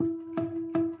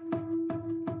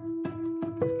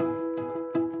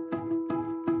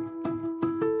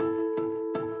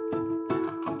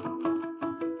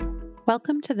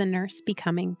Welcome to the Nurse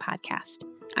Becoming podcast.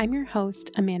 I'm your host,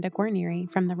 Amanda Guarnieri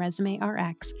from the Resume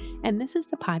RX, and this is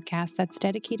the podcast that's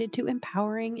dedicated to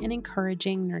empowering and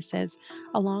encouraging nurses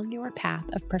along your path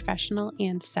of professional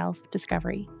and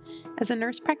self-discovery. As a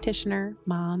nurse practitioner,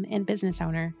 mom, and business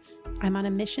owner, I'm on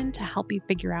a mission to help you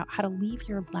figure out how to leave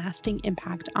your lasting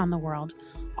impact on the world,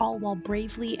 all while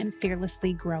bravely and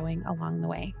fearlessly growing along the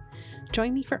way.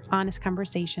 Join me for honest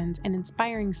conversations and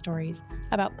inspiring stories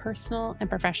about personal and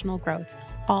professional growth,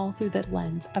 all through the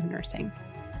lens of nursing.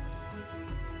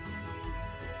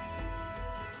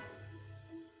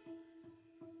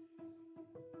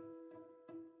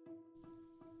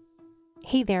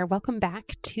 Hey there, welcome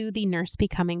back to the Nurse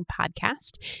Becoming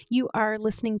podcast. You are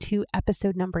listening to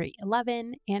episode number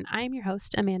 11, and I'm your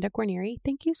host, Amanda Guarnieri.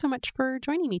 Thank you so much for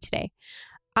joining me today.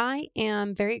 I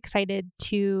am very excited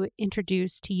to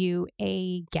introduce to you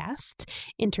a guest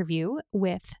interview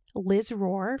with Liz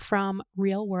Rohr from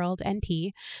Real World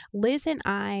NP. Liz and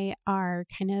I are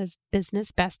kind of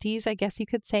business besties, I guess you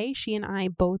could say. She and I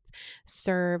both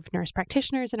serve nurse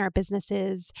practitioners in our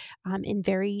businesses in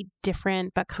very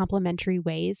different but complementary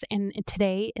ways. And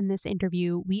today in this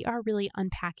interview, we are really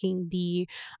unpacking the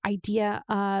idea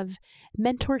of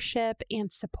mentorship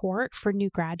and support for new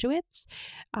graduates,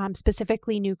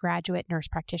 specifically new graduate nurse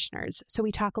practitioners. So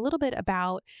we talk a little bit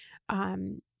about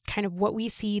kind of what we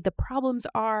see the problems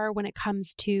are when it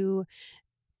comes to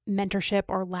mentorship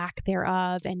or lack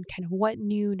thereof, and kind of what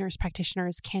new nurse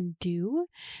practitioners can do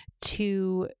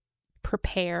to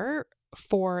prepare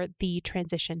for the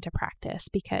transition to practice,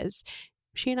 because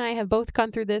she and I have both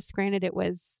gone through this. Granted, it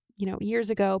was, years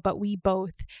ago, but we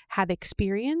both have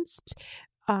experienced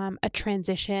a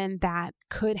transition that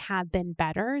could have been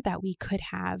better, that we could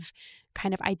have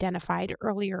kind of identified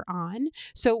earlier on.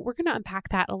 So we're going to unpack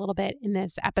that a little bit in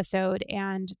this episode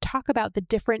and talk about the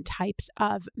different types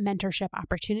of mentorship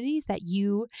opportunities that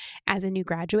you as a new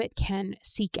graduate can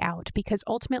seek out. Because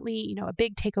ultimately, a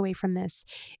big takeaway from this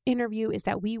interview is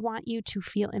that we want you to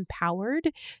feel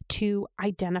empowered to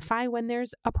identify when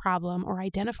there's a problem or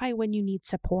identify when you need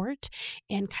support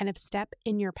and kind of step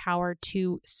in your power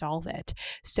to solve it.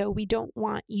 So we don't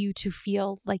want you to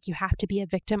feel like you have to be a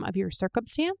victim of your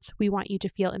circumstance. We want you to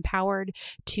feel empowered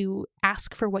to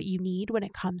ask for what you need when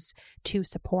it comes to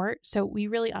support. So we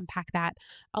really unpack that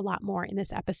a lot more in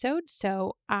this episode.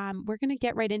 So we're going to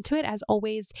get right into it. As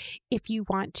always, if you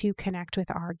want to connect with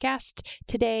our guest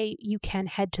today, you can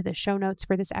head to the show notes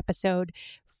for this episode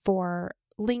for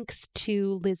links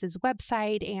to Liz's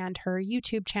website and her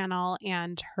YouTube channel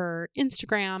and her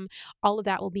Instagram. All of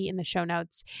that will be in the show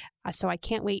notes. So I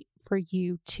can't wait for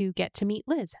you to get to meet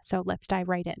Liz. So let's dive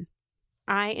right in.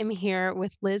 I am here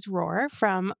with Liz Rohr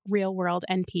from Real World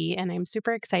NP, and I'm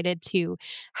super excited to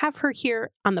have her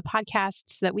here on the podcast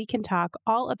so that we can talk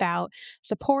all about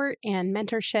support and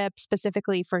mentorship,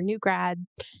 specifically for new grad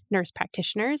nurse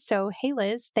practitioners. So, hey,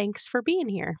 Liz, thanks for being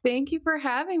here. Thank you for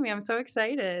having me. I'm so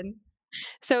excited.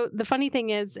 So the funny thing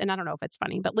is, and I don't know if it's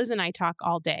funny, but Liz and I talk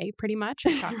all day, pretty much.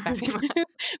 We talk back and forth.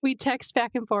 We text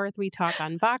back and forth. We talk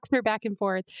on Voxer back and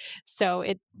forth. So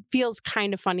it feels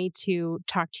kind of funny to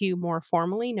talk to you more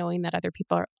formally, knowing that other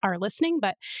people are listening.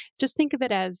 But just think of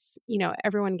it as,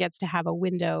 everyone gets to have a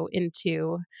window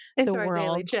into the our world,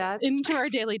 daily chats. into our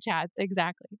daily chats.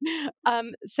 Exactly.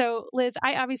 So Liz,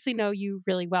 I obviously know you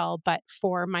really well, but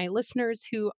for my listeners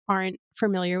who aren't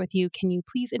familiar with you, can you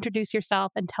please introduce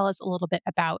yourself and tell us a little bit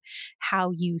about how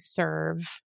you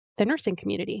serve the nursing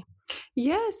community?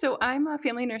 Yeah, so I'm a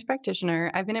family nurse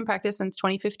practitioner. I've been in practice since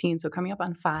 2015, so coming up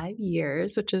on 5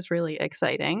 years, which is really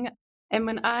exciting. And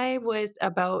when I was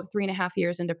about 3.5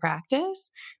 years into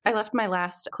practice, I left my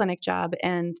last clinic job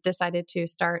and decided to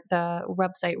start the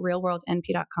website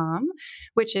realworldnp.com,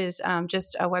 which is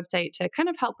just a website to kind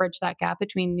of help bridge that gap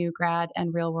between new grad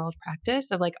and real world practice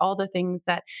of like all the things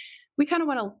that we kind of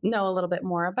want to know a little bit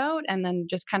more about, and then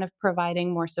just kind of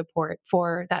providing more support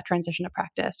for that transition to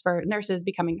practice for nurses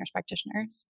becoming nurse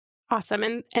practitioners.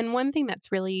 Awesome. And one thing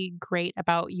that's really great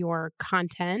about your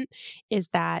content is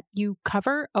that you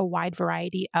cover a wide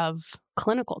variety of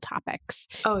clinical topics.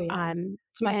 Oh, yeah.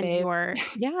 It's my fave.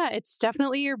 It's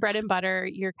definitely your bread and butter.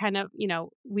 You're kind of,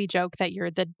 we joke that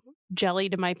you're the jelly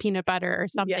to my peanut butter or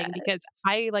something, because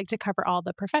I like to cover all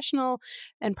the professional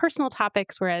and personal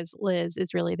topics, whereas Liz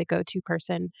is really the go-to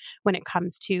person when it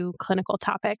comes to clinical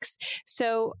topics.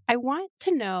 So I want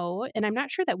to know, and I'm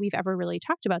not sure that we've ever really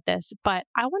talked about this, but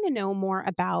I want to know more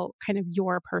about kind of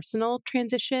your personal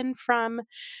transition from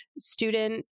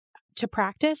student to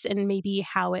practice and maybe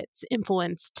how it's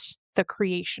influenced the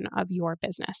creation of your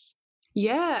business.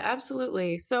 Yeah,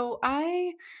 absolutely. So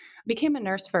I became a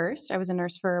nurse first. I was a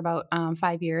nurse for about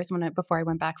 5 years before I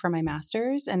went back for my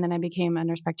master's, and then I became a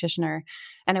nurse practitioner,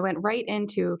 and I went right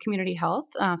into community health,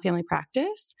 family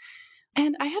practice.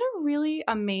 And I had a really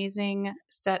amazing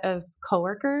set of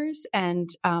coworkers, and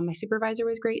my supervisor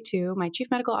was great too. My chief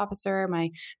medical officer, my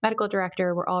medical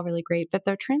director were all really great. But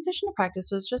the transition to practice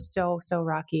was just so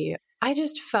rocky. I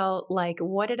just felt like,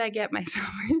 what did I get myself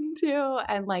into?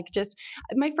 And like, just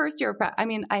my first year of I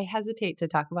mean, I hesitate to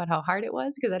talk about how hard it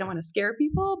was because I don't want to scare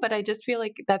people, but I just feel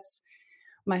like that's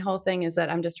my whole thing is that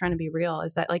I'm just trying to be real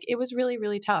is that like it was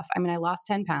really tough. I mean, I lost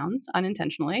 10 pounds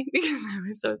unintentionally because I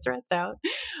was so stressed out.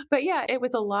 But yeah, it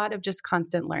was a lot of just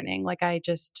constant learning. Like I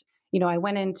just, I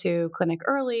went into clinic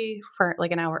early for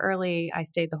like an hour early. I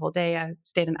stayed the whole day. I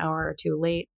stayed an hour or two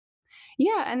late.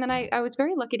 Yeah. And then I was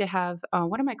very lucky to have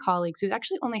one of my colleagues who's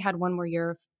actually only had one more year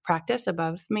of practice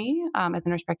above me as a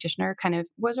nurse practitioner kind of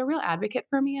was a real advocate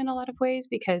for me in a lot of ways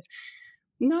because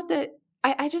not that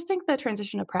I just think the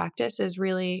transition to practice is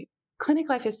really clinic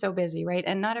life is so busy, right?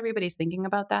 And not everybody's thinking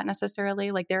about that necessarily.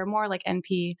 Like there are more like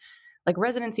NP, like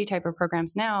residency type of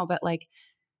programs now, but like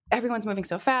everyone's moving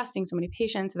so fast, seeing so many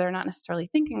patients, they're not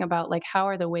necessarily thinking about like how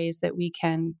are the ways that we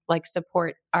can like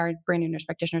support our brand new nurse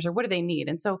practitioners or what do they need.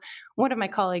 And so one of my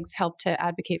colleagues helped to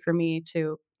advocate for me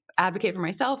to advocate for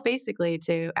myself, basically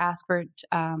to ask for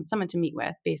someone to meet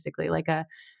with, basically like a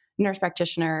nurse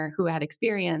practitioner who had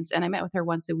experience. And I met with her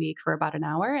once a week for about an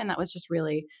hour. And that was just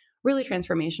really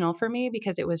transformational for me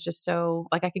because it was just so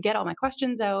like I could get all my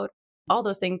questions out, all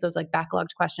those things, those like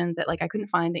backlogged questions that like I couldn't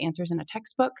find the answers in a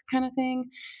textbook kind of thing.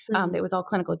 Mhm. It was all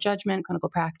clinical judgment, clinical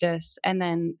practice. And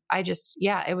then I just,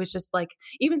 yeah, it was just like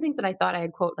even things that I thought I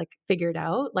had quote like figured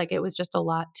out, like it was just a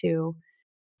lot to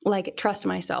like trust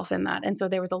myself in that. And so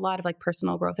there was a lot of like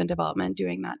personal growth and development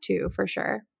doing that too, for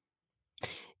sure.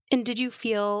 And did you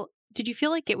feel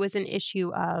like it was an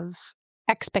issue of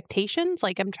expectations?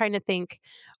 Like, I'm trying to think,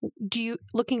 do you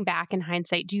looking back in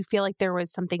hindsight, do you feel like there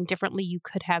was something differently you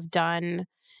could have done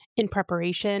in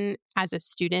preparation as a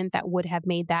student that would have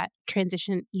made that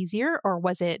transition easier? Or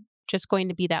was it just going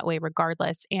to be that way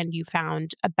regardless and you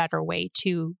found a better way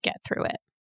to get through it?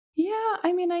 Yeah,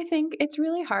 I mean, I think it's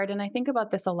really hard. And I think about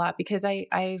this a lot because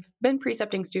I've been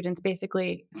precepting students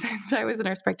basically since I was a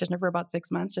nurse practitioner for about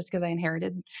 6 months, just because I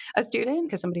inherited a student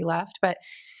because somebody left. But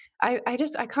I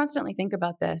constantly think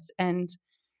about this and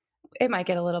it might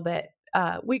get a little bit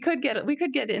we could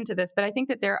get into this, but I think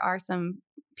that there are some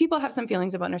people have some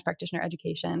feelings about nurse practitioner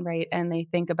education, right? And they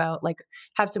think about like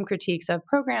have some critiques of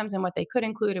programs and what they could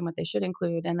include and what they should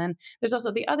include. And then there's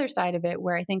also the other side of it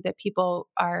where I think that people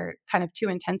are kind of too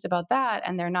intense about that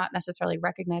and they're not necessarily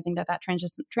recognizing that that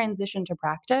transition to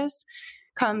practice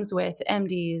comes with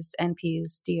MDs,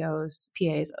 NPs, DOs,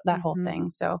 PAs, that whole Mhm. thing.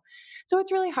 So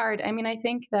it's really hard. I mean, I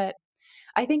think the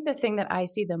thing that I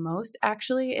see the most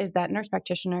actually is that nurse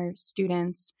practitioner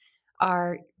students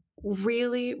are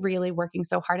really working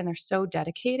so hard and they're so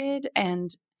dedicated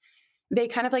and they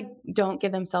kind of like don't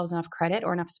give themselves enough credit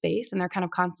or enough space and they're kind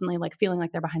of constantly like feeling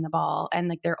like they're behind the ball and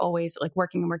like they're always like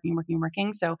working and working and working and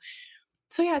working. So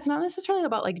yeah, it's not necessarily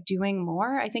about like doing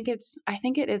more. I think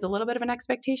it is a little bit of an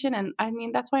expectation. And I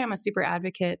mean, that's why I'm a super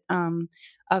advocate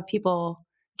of people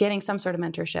getting some sort of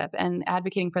mentorship and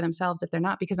advocating for themselves if they're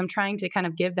not, because I'm trying to kind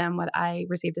of give them what I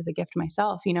received as a gift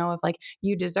myself, of like,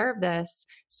 you deserve this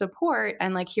support.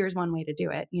 And like, here's one way to do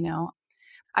it.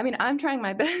 I mean, I'm trying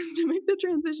my best to make the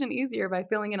transition easier by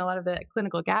filling in a lot of the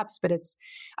clinical gaps, but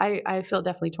I feel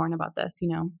definitely torn about this.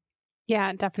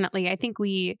 Yeah, definitely. I think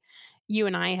you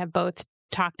and I have both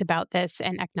talked about this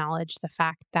and acknowledged the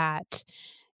fact that,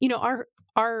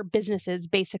 our businesses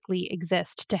basically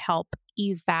exist to help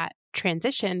ease that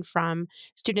transition from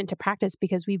student to practice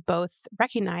because we both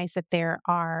recognize that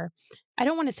I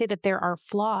don't want to say that there are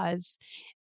flaws,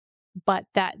 but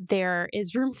that there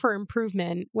is room for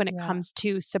improvement when it Yeah. comes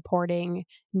to supporting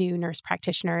new nurse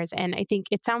practitioners. And I think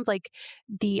it sounds like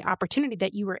the opportunity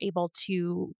that you were able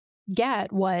to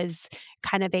get was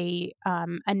kind of a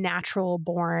natural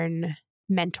born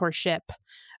mentorship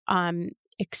um,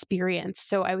 experience.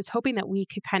 So I was hoping that we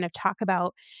could kind of talk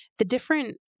about the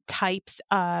different types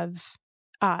of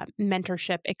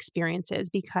mentorship experiences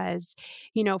because,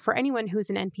 for anyone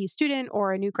who's an NP student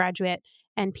or a new graduate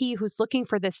NP who's looking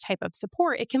for this type of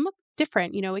support, it can look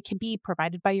different. It can be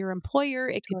provided by your employer,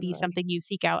 it could be Totally. something you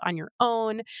seek out on your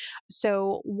own.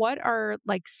 So, what are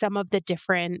like some of the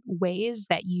different ways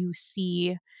that you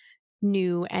see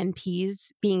new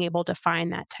NPs being able to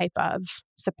find that type of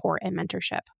support and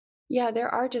mentorship? Yeah,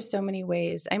 there are just so many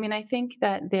ways. I mean, I think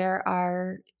that there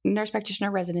are nurse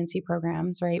practitioner residency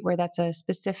programs, right, where that's a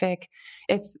specific,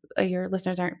 if your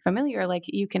listeners aren't familiar, like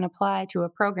you can apply to a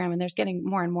program, and there's getting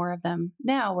more and more of them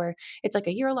now where it's like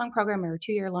a year-long program or a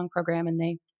 2-year long program, and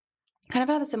they kind of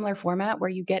have a similar format where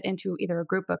you get into either a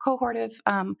group, a cohort of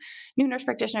new nurse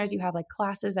practitioners. You have like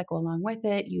classes that go along with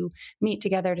it. You meet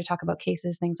together to talk about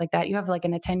cases, things like that. You have like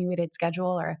an attenuated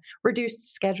schedule or a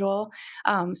reduced schedule,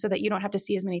 so that you don't have to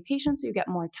see as many patients, so you get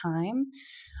more time.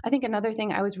 I think another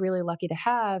thing I was really lucky to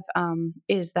have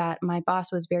is that my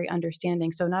boss was very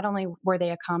understanding. So not only were they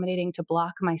accommodating to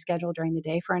block my schedule during the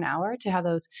day for an hour to have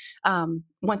those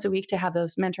once a week to have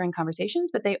those mentoring conversations,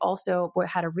 but they also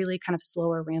had a really kind of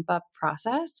slower ramp up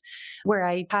process where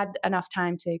I had enough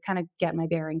time to kind of get my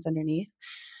bearings underneath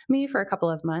me for a couple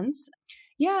of months.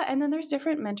 Yeah, and then there's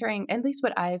different mentoring, at least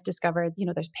what I've discovered,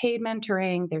 there's paid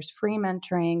mentoring, there's free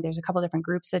mentoring, there's a couple different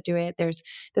groups that do it. There's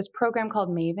this program called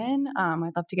Maven.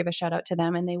 I'd love to give a shout out to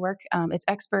them. And they work, it's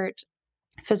expert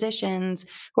physicians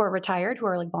who are retired, who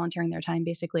are like volunteering their time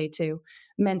basically to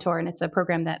mentor. And it's a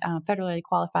program that federally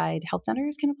qualified health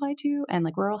centers can apply to, and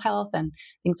like rural health and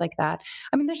things like that.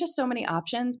 I mean, there's just so many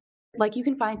options. Like you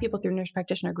can find people through nurse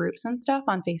practitioner groups and stuff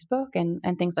on Facebook and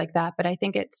things like that. But I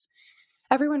think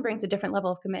everyone brings a different level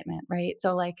of commitment, right?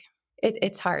 So like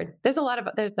it's hard. There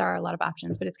are a lot of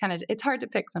options, but it's hard to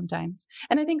pick sometimes.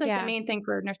 And I think like the Yeah. main thing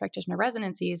for nurse practitioner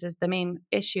residencies is the main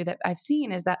issue that I've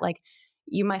seen is that like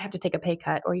you might have to take a pay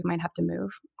cut or you might have to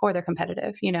move or they're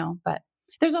competitive, but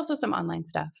there's also some online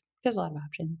stuff. There's a lot of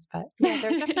options, but Yeah,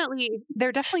 there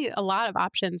are definitely a lot of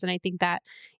options. And I think that,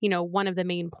 one of the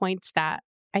main points that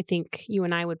I think you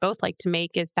and I would both like to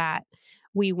make is that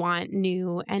we want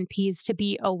new NPs to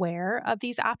be aware of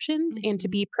these options and to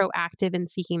Mhm. be proactive in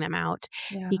seeking them out,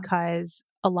 Yeah. because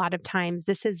a lot of times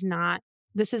this is not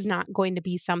going to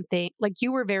be something like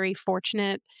you were very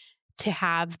fortunate to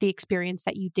have the experience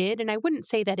that you did. And I wouldn't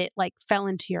say that it like fell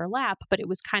into your lap, but it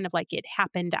was kind of like it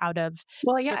happened out of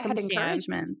Well, yeah, I had circumstance.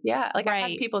 encouragement. Yeah, like I had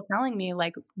Right. people telling me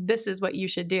like, "This is what you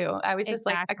should do." I was just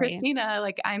like, Exactly. "Christina,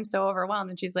 like I'm so overwhelmed,"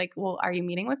 and she's like, "Well, are you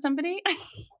meeting with somebody?"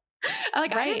 I'm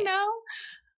like, "I didn't Right. know.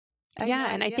 I had no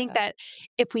Yeah, and I think idea." that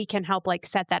if we can help like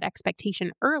set that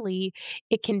expectation early,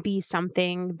 it can be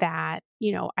something that,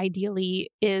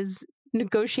 ideally is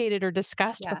negotiated or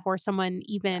discussed Yes, before someone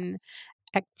even yes,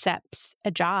 accepts a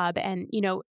job. And,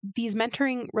 these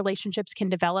mentoring relationships can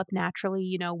develop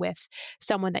naturally, with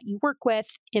someone that you work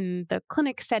with in the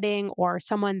clinic setting or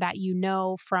someone that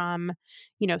from,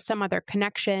 some other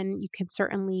connection. You can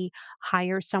certainly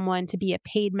hire someone to be a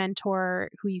paid mentor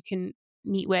who you can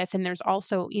meet with. And there's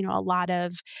also, a lot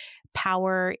of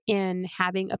power in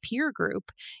having a peer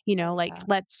group, like yeah,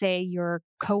 let's say your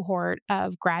cohort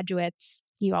of graduates,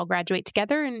 you all graduate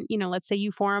together and, let's say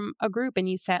you form a group and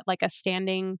you set like a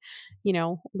standing,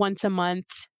 once a month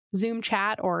Zoom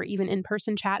chat or even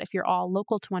in-person chat if you're all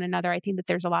local to one another. I think that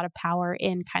there's a lot of power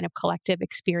in kind of collective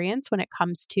experience when it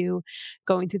comes to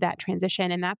going through that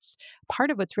transition. And that's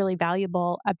part of what's really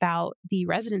valuable about the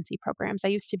residency programs. I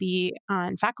used to be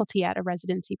on faculty at a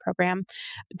residency program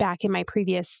back in my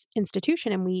previous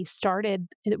institution, and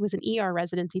it was an ER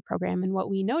residency program. And what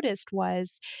we noticed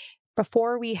was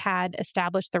before we had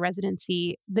established the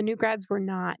residency, the new grads were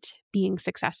not being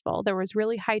successful. There was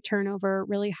really high turnover,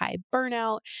 really high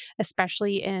burnout,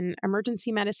 especially in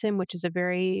emergency medicine, which is a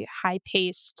very high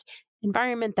paced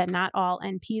environment that not all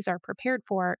NPs are prepared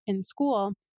for in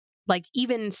school. Like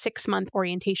even 6-month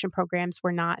orientation programs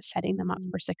were not setting them up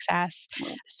mhm. for success.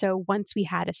 Well, So once we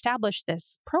had established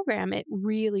this program, it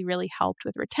really, really helped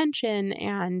with retention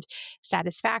and oh,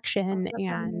 satisfaction. that's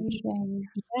And amazing.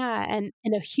 yeah, and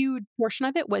a huge portion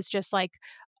of it was just like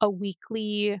a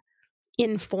weekly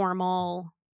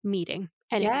informal meeting.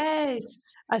 And it was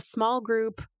Yes, a small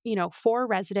group, 4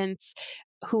 residents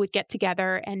who would get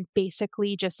together and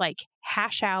basically just like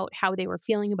hash out how they were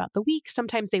feeling about the week.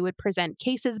 Sometimes they would present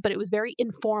cases, but it was very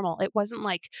informal. It wasn't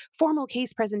like formal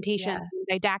case presentations, yes,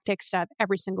 didactic stuff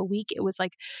every single week. It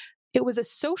was a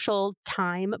social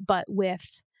time, but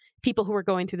with people who were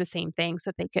going through the same thing so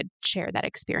that they could share that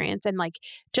experience. And like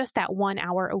just that 1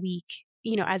 hour a week,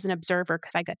 as an observer,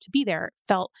 because I got to be there,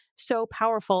 felt so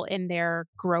powerful in their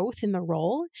growth in the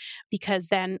role. Because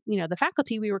then, the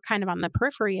faculty, we were kind of on the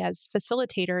periphery as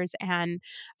facilitators and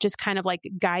just kind of like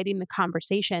guiding the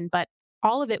conversation. But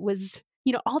all of it was,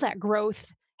 all that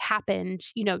growth happened,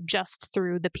 just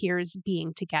through the peers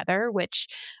being together, which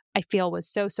I feel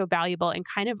was so, so valuable and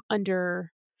kind of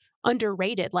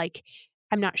underrated. Like,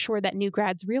 I'm not sure that new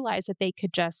grads realize that they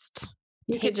could just,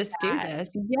 You take could just do that.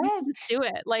 this. You Yes. can just do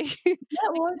it. Like, Yeah,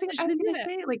 make well, the I decision was and do gonna it.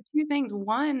 say, like, 2 things.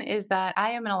 One is that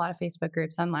I am in a lot of Facebook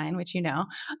groups online, which you know,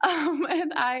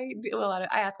 and I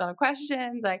ask a lot of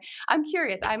questions. I'm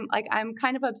curious. I'm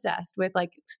kind of obsessed with,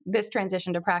 like, this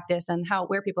transition to practice and how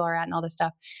where people are at and all this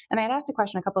stuff. And I had asked a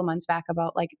question a couple of months back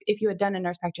about, like, if you had done a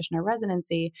nurse practitioner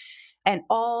residency and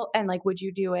would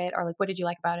you do it, or, like, what did you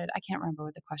like about it? I can't remember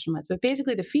what the question was, but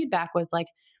basically the feedback was, like,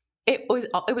 it was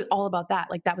all about that,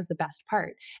 like, that was the best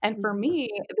part, and for Mhm.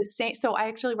 me, the same so I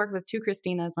actually worked with 2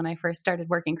 Christinas when I first started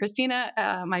working. Christina,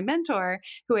 my mentor,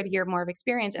 who had a year more of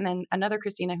experience, and then another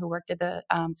Christina who worked at the,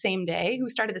 same day, who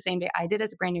started the same day I did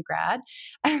as a brand new grad,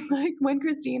 and, like, when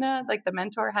Christina, like, the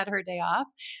mentor had her day off,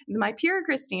 my peer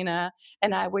Christina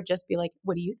and I would just be like,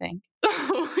 "What do you think?"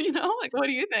 You know, like, "What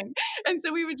do you think?" And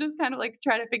so we would just kind of, like,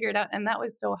 try to figure it out, and that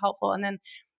was so helpful, and then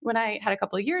when I had a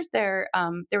couple of years there,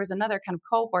 there was another kind of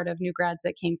cohort of new grads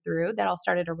that came through that all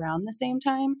started around the same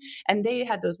time, and they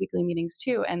had those weekly meetings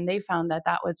too, and they found that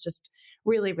that was just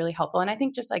really, really helpful. And I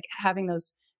think just like having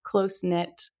those close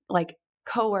knit, like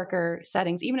coworker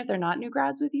settings, even if they're not new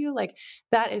grads with you, like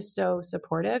that is so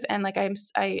supportive. And like I'm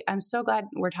so glad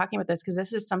we're talking about this because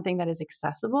this is something that is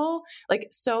accessible, like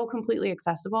so completely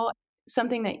accessible,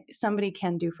 something that somebody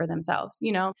can do for themselves,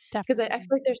 you know, because I feel Definitely.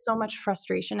 like there's so much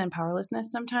frustration and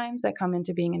powerlessness sometimes that come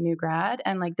into being a new grad.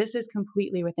 And like this is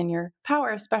completely within your power,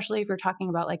 especially if you're talking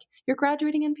about like you're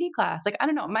graduating in P class. Like, I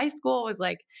don't know, my school was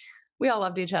like, we all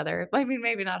loved each other. I mean,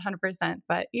 maybe not 100%,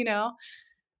 but you know,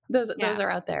 those Yeah.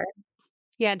 are out there.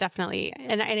 Yeah, definitely.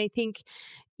 And I think,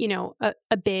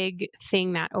 a big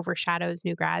thing that overshadows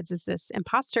new grads is this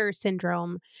imposter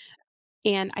syndrome.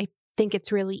 And I think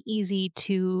it's really easy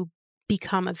to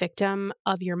become a victim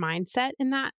of your mindset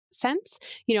in that sense.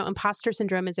 Imposter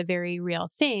syndrome is a very real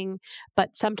thing,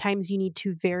 but sometimes you need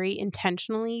to very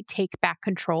intentionally take back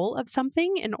control of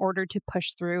something in order to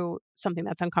push through something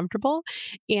that's uncomfortable.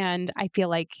 And I feel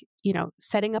like,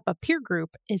 setting up a peer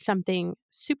group is something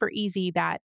super easy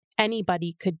that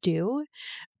anybody could do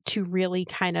to really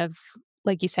kind of,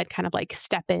 like you said, kind of like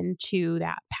step into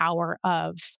that power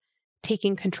of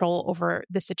taking control over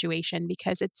the situation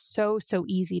because it's so, so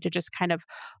easy to just kind of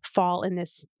fall in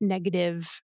this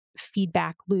negative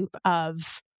feedback loop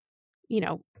of,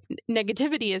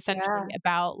 negativity essentially Yeah.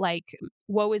 about like,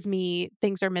 woe is me,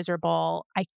 things are miserable,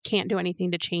 I can't do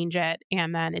anything to change it.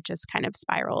 And then it just kind of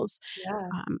spirals Yeah.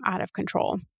 out of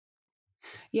control.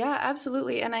 Yeah,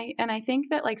 absolutely. And I think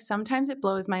that like sometimes it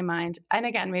blows my mind. And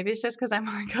again, maybe it's just because I'm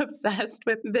like obsessed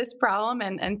with this problem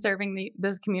and serving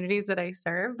those communities that I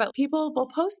serve. But people will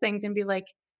post things and be like,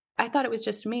 I thought it was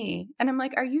just me. And I'm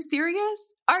like, are you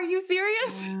serious? Are you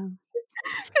serious? Yeah.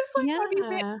 It's like, Yeah. how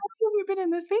long have you been in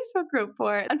this Facebook group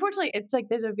for? Unfortunately, it's like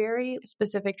there's a very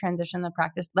specific transition in the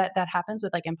practice that happens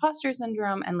with like imposter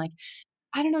syndrome and like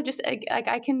I don't know, just like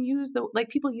I can use the like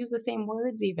people use the same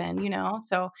words even, you know?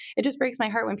 So it just breaks my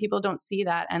heart when people don't see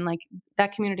that and like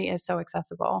that community is so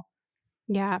accessible.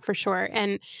 Yeah, for sure.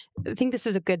 And I think this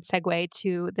is a good segue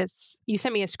to this. You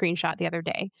sent me a screenshot the other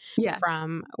day Yes.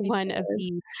 from I did.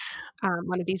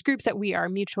 one of these groups that we are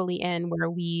mutually in, where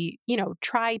we,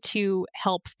 try to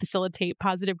help facilitate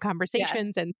positive Yes.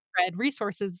 conversations and spread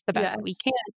resources the best that we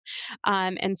Yes.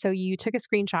 can. And so you took a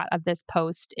screenshot of this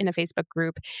post in a Facebook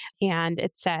group, and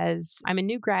it says, I'm a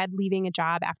new grad leaving a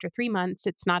job after 3 months.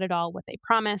 It's not at all what they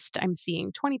promised. I'm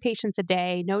seeing 20 patients a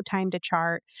day, no time to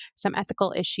chart, some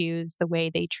ethical issues, the way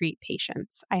they treat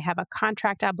patients. I have a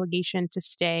contract obligation to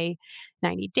stay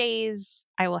 90 days.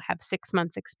 I will have 6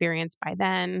 months experience by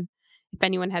then. If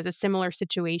anyone has a similar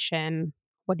situation,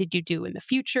 what did you do in the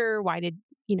future? Why did,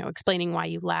 explaining why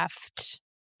you left,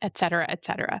 et cetera, et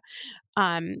cetera.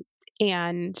 Um,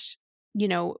 and, you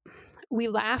know, we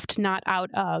laughed not out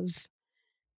of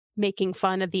making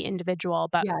fun of the individual,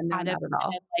 but Yeah, no, out of not at kind all.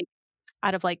 of like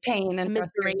out of like Pain and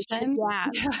commiseration. frustration. Yeah,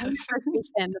 Yes.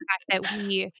 frustration, the fact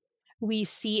that we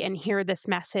see and hear this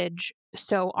message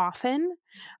so often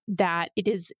that it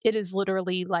is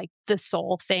literally like the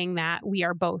sole thing that we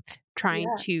are both trying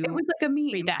Yeah. It to was like a meme.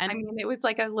 I prevent. mean, it was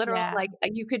like a literal Yeah. like,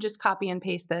 you could just copy and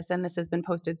paste this, and this has been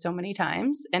posted so many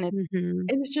times, and Mhm.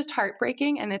 it's just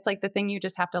heartbreaking, and it's like the thing you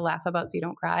just have to laugh about so you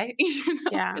don't cry, you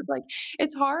know? Yeah. It's like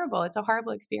it's horrible. It's a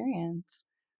horrible experience.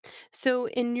 So,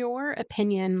 in your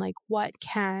opinion, like what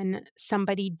can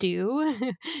somebody do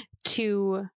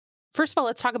to, first of all,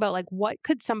 let's talk about like what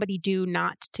could somebody do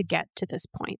not to get to this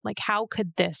point? Like, how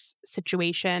could this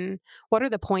situation, what are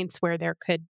the points where there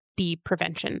could be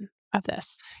prevention? of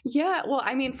this? Yeah. Well,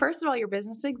 I mean, first of all, your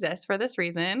business exists for this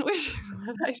reason, which is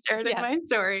what I shared in Yes. my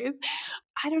stories.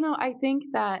 I don't know. I think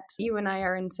that you and I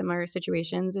are in similar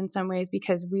situations in some ways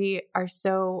because we are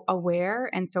so aware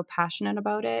and so passionate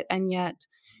about it. And yet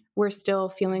we're still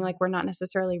feeling like we're not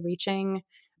necessarily reaching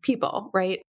people,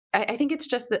 right? I think it's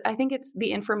just that I think it's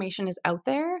the information is out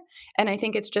there. And I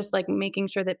think it's just like making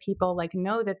sure that people like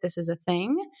know that this is a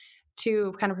thing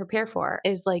to kind of prepare for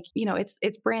is like,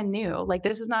 it's brand new. Like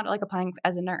this is not like applying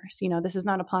as a nurse, this is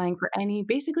not applying for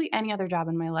basically any other job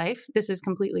in my life. This is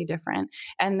completely different.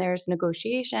 And there's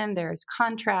negotiation, there's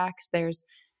contracts, there's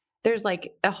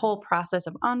like a whole process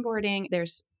of onboarding,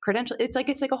 there's credential. It's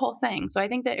like a whole thing. So I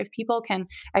think that if people can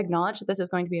acknowledge that this is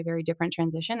going to be a very different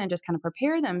transition and just kind of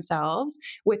prepare themselves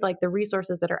with like the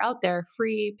resources that are out there,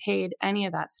 free, paid, any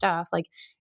of that stuff, like,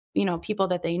 people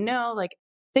that they know, like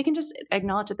they can just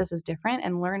acknowledge that this is different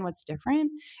and learn what's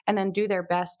different and then do their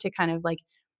best to kind of like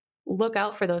look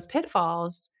out for those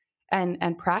pitfalls and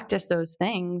practice those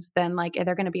things, then like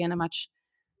they're going to be in a much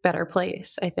better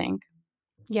place, I think.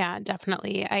 Yeah,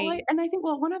 definitely. And I think,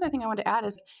 well, one other thing I want to add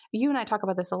is you and I talk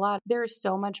about this a lot. There is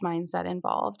so much mindset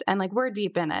involved and like we're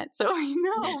deep in it. So I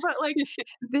know, but like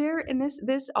and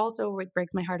this also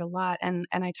breaks my heart a lot. And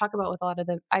I talk about with a lot of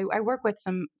I work with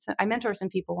I mentor some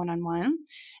people one-on-one.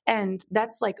 And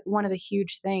that's like one of the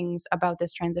huge things about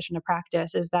this transition to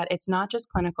practice is that it's not just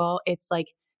clinical, it's like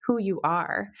who you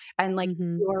are and like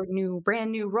Mhm. your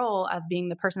brand new role of being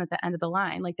the person at the end of the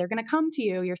line. Like they're going to come to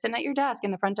you, you're sitting at your desk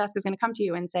and the front desk is going to come to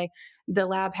you and say, the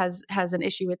lab has an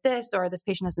issue with this, or this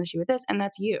patient has an issue with this. And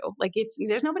that's you. Like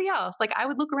there's nobody else. Like I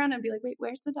would look around and be like, wait,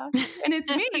 where's the doctor? And it's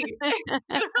me. It's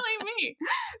literally me.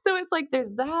 So it's like,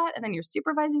 there's that. And then you're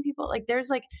supervising people. Like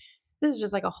this is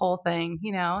just like a whole thing,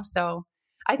 So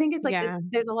I think it's like Yeah.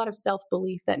 there's a lot of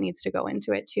self-belief that needs to go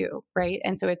into it too, right?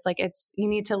 And so it's like you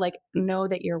need to like know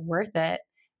that you're worth it,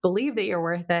 believe that you're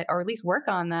worth it, or at least work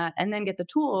on that, and then get the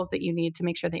tools that you need to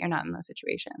make sure that you're not in those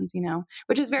situations,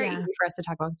 which is very Yeah. easy for us to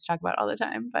talk about all the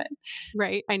time, but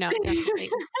Right. I know. Definitely.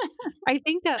 I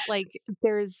think that like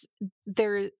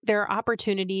there are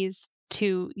opportunities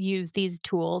to use these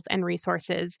tools and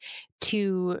resources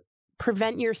to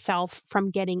prevent yourself from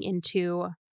getting into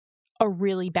a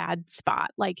really bad spot,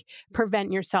 like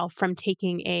prevent yourself from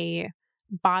taking a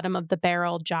bottom of the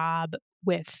barrel job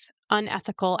with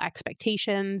unethical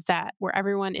expectations that where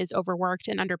everyone is overworked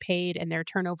and underpaid and their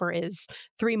turnover is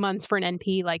 3 months for an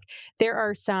NP. Like there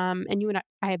are some, and you and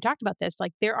I have talked about this,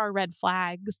 like there are red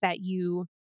flags that you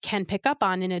can pick up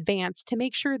on in advance to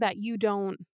make sure that you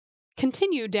don't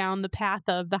continue down the path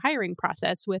of the hiring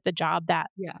process with a job that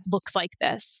yes. looks like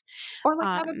this. Or like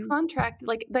have a Um, contract.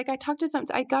 Like I talked to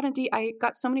I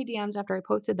got so many DMs after I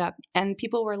posted that, and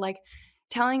people were like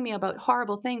telling me about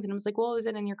horrible things, and I was like, "Well, is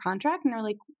it in your contract?" And they're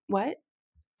like, "What?"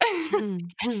 mm,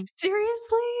 mm,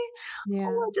 Seriously? yeah.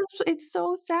 Oh, it's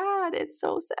so sad. It's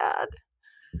so sad.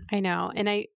 I know. And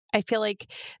I feel like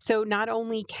so not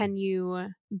only can you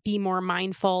be more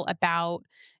mindful about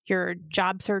your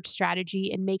job search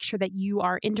strategy and make sure that you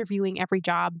are interviewing every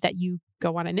job that you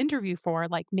go on an interview for,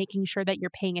 like making sure that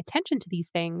you're paying attention to these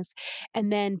things.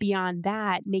 And then beyond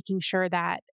that, making sure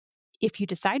that if you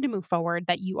decide to move forward,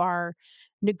 that you are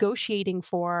negotiating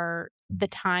for the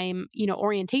time,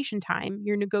 orientation time.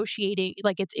 You're negotiating,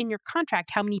 like it's in your contract,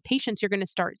 how many patients you're going to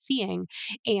start seeing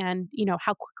and,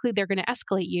 how quickly they're going to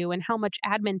escalate you and how much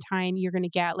admin time you're going to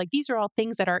get. Like these are all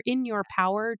things that are in your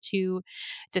power to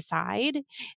decide.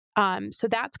 So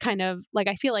that's kind of like,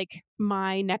 I feel like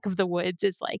my neck of the woods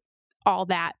is like all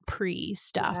that pre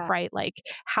stuff, Yeah. right? Like,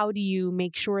 how do you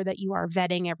make sure that you are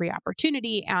vetting every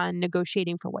opportunity and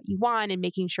negotiating for what you want and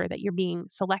making sure that you're being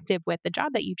selective with the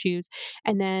job that you choose?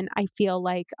 And then I feel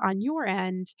like on your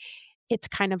end, it's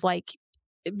kind of like,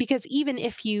 because even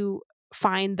if you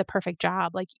find the perfect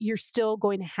job, like you're still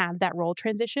going to have that role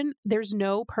transition. There's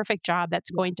no perfect job that's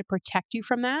Yeah. going to protect you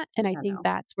from that. And I I think know.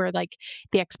 that's where like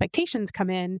the expectations come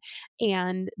in.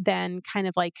 And then kind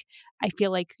of like, I feel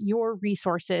like your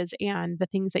resources and the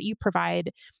things that you provide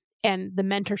and the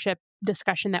mentorship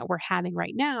discussion that we're having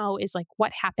right now is like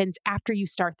what happens after you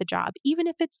start the job. Even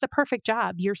if it's the perfect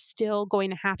job, you're still going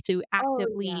to have to Oh,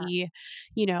 yeah. actively,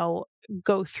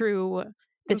 go through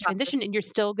this Imposter transition and you're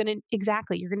still going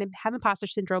to you're going to have imposter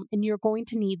syndrome and you're going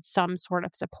to need some sort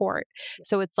of support.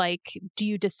 So it's like, do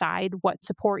you decide what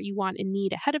support you want and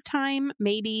need ahead of time?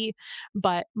 Maybe,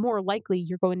 but more likely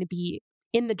you're going to be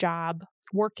in the job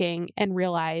working and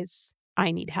realize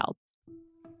I need help.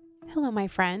 Hello, my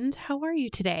friend. How are you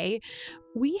today?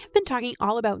 We have been talking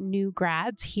all about new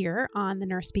grads here on the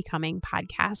Nurse Becoming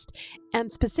podcast.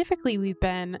 And specifically, we've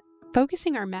been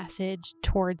focusing our message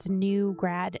towards new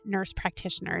grad nurse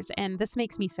practitioners. And this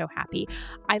makes me so happy.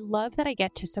 I love that I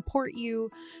get to support you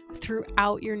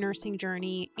throughout your nursing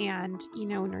journey. And,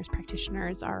 nurse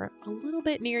practitioners are a little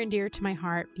bit near and dear to my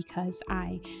heart because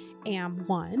I am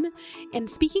one. And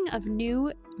speaking of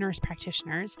new nurse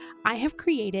practitioners, I have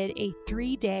created a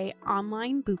 3-day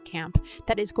online bootcamp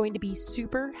that is going to be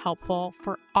super helpful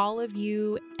for all of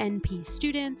you NP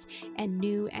students and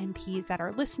new NPs that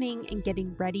are listening and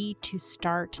getting ready to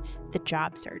start the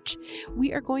job search.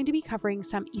 We are going to be covering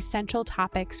some essential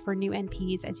topics for new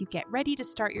NPs as you get ready to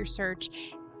start your search.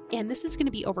 And this is going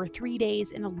to be over 3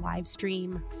 days in a live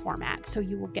stream format. So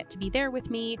you will get to be there with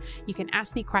me. You can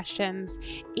ask me questions,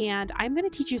 and I'm going to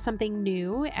teach you something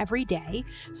new every day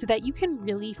so that you can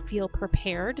really feel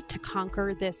prepared to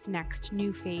conquer this next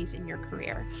new phase in your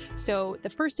career. So the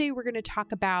first day, we're going to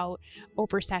talk about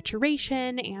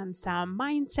oversaturation and some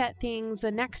mindset things.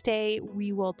 The next day,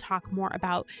 we will talk more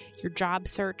about your job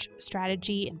search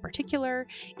strategy in particular.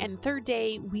 And third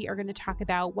day, we are going to talk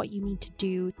about what you need to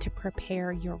do to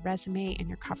prepare your resume and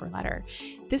your cover letter.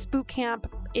 This bootcamp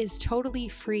is totally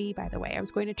free, by the way. I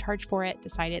was going to charge for it,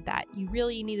 decided that you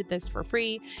really needed this for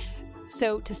free.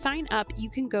 So to sign up, you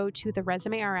can go to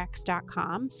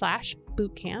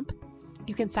theresumérx.com/bootcamp.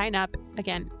 You can sign up,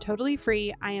 again, totally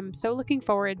free. I am so looking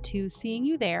forward to seeing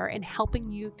you there and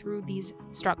helping you through these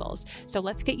struggles. So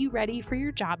let's get you ready for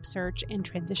your job search and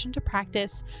transition to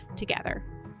practice together.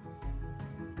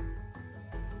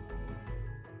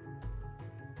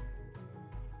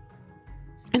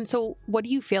 And so what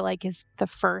do you feel like is the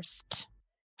first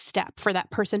step for that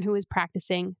person who is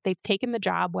practicing? They've taken the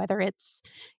job, whether it's,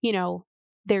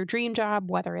 their dream job,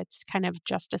 whether it's kind of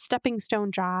just a stepping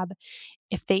stone job.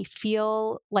 If they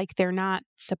feel like they're not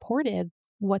supported,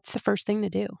 what's the first thing to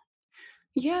do?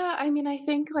 Yeah, I mean, I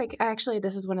think actually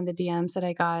this is one of the DMs that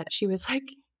I got. She was like,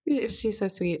 she's so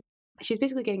sweet. She's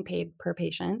basically getting paid per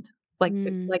patient.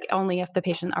 Mm, Like only if the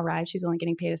patient arrives, she's only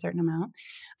getting paid a certain amount.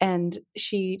 And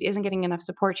she isn't getting enough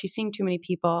support. She's seeing too many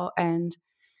people. And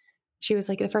she was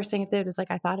like, the first thing it did was like,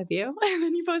 I thought of you. And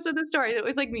then you posted the story. It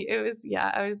was like me. It was,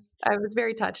 yeah, I was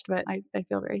very touched, but I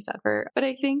feel very sad for her. But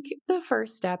I think the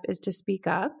first step is to speak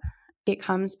up. It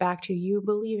comes back to you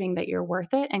believing that you're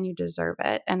worth it and you deserve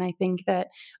it. And I think that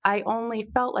I only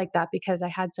felt like that because I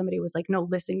had somebody who was like, no,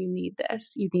 listen, you need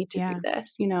this. You need to do yeah.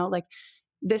 this, like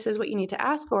this is what you need to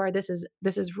ask for. This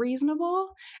is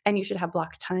reasonable and you should have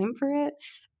block time for it.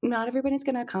 Not everybody's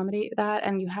going to accommodate that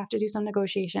and you have to do some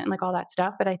negotiation and like all that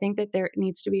stuff. But I think that there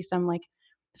needs to be some like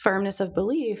firmness of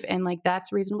belief and like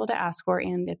that's reasonable to ask for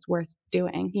and it's worth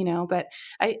doing, but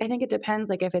I think it depends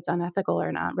like if it's unethical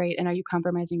or not, right? And are you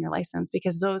compromising your license?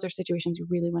 Because those are situations you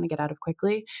really want to get out of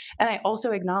quickly. And I also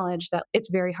acknowledge that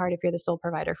it's very hard if you're the sole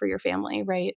provider for your family,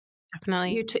 right?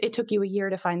 Definitely. It took you a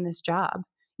year to find this job,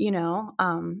 so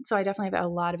I definitely have a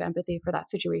lot of empathy for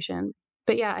that situation.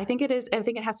 But yeah, I think it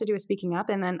has to do with speaking up.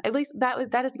 And then at least that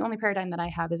is the only paradigm that I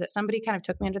have is that somebody kind of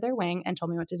took me under their wing and told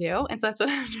me what to do. And so that's what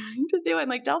I'm trying to do and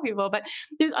like tell people, but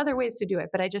there's other ways to do it.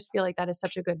 But I just feel like that is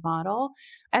such a good model.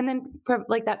 And then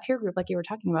like that peer group, like you were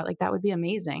talking about, like that would be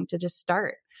amazing to just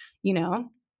start, you know?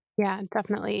 Yeah,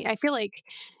 definitely. I feel like,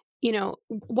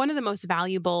 one of the most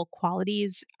valuable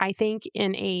qualities, I think,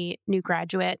 in a new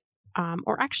graduate,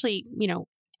 or actually,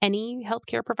 any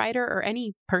healthcare provider or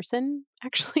any person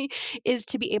actually, is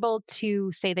to be able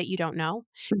to say that you don't know,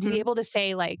 to be Mhm. able to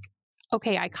say, like,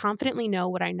 okay, I confidently know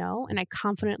what I know, and I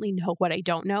confidently know what I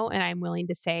don't know. And I'm willing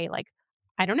to say, like,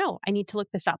 I don't know. I need to look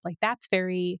this up. Like, that's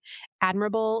very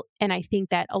admirable. And I think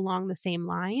that along the same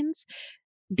lines,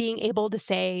 being able to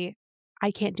say,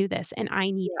 I can't do this and I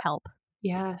need Yeah. help.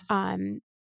 Yes. Um,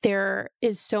 there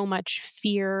is so much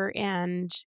fear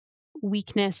and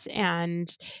weakness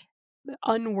and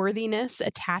unworthiness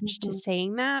attached to Mhm.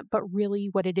 saying that, but really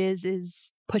what it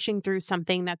is pushing through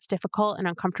something that's difficult and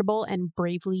uncomfortable and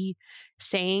bravely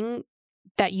saying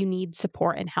that you need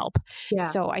support and help. Yeah.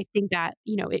 So I think that,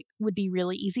 it would be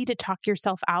really easy to talk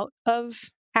yourself out of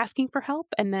asking for help,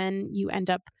 and then you end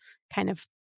up kind of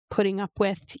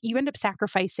you end up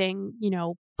sacrificing,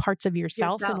 parts of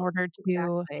yourself in Yourself. order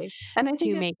Exactly. And I think to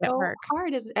it's make it so work.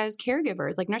 hard as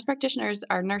caregivers, like nurse practitioners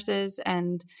are nurses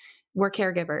and we're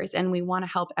caregivers and we want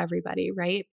to help everybody,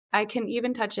 right? I can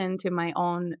even touch into my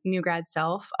own new grad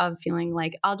self of feeling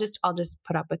like I'll just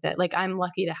put up with it. Like I'm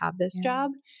lucky to have this Yeah.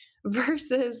 job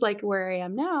versus like where I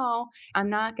am now. I'm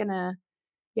not gonna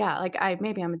yeah, like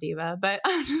maybe I'm a diva, but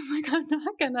I'm just like I'm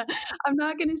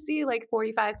not gonna see like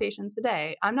 45 patients a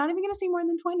day. I'm not even gonna see more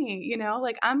than 20,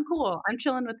 Like I'm cool. I'm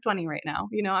chilling with 20 right now.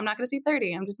 I'm not gonna see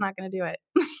 30. I'm just not gonna do it.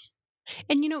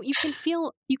 And you can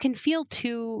feel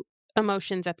too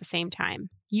emotions at the same time.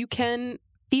 You can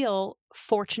feel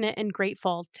fortunate and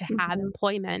grateful to have Mhm.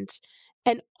 employment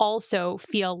and also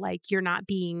feel like you're not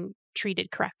being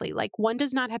treated correctly. Like one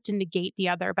does not have to negate the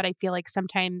other, but I feel like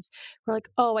sometimes we're like,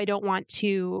 "Oh,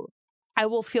 I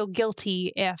will feel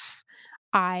guilty if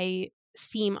I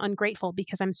seem ungrateful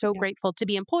because I'm so Yeah. grateful to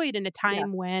be employed in a Yeah.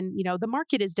 time when, the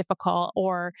market is difficult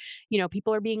or,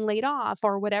 people are being laid off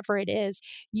or whatever it is."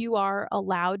 You are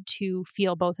allowed to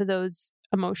feel both of those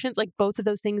emotions. Like both of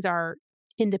those things are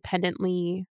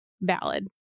independently valid.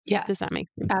 Does that Yes. make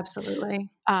sense? Absolutely.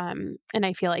 And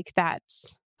I feel like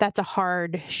that's a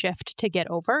hard shift to get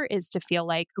over, is to feel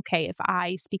like, okay, if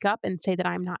I speak up and say that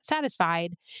I'm not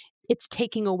satisfied, it's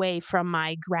taking away from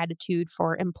my gratitude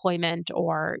for employment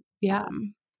or Yeah.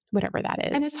 um, whatever that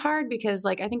And it's is. hard because,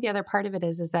 like, I think the other part of it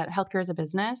is that healthcare is a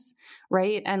business,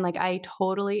 right? And, like, I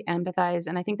totally empathize,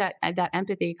 and I think that that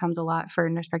empathy comes a lot for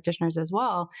nurse practitioners as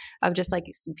well, of just, like,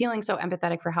 feeling so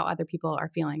empathetic for how other people are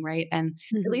feeling, right? And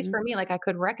at least Hmm. for me, like, I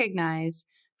can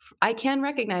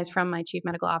recognize from my chief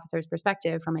medical officer's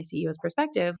perspective, from my CEO's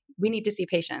perspective, we need to see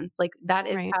patients. Like, that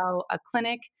is Right. how a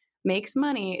clinic makes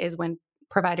money, is when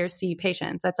providers see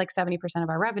patients. That's like 70% of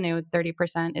our revenue.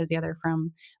 30% is the other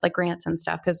from like grants and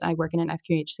stuff, because I work in an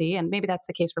FQHC, and maybe that's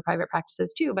the case for private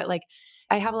practices too. But like,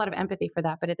 I have a lot of empathy for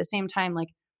that. But at the same time, like,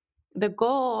 the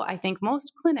goal, I think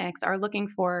most clinics are looking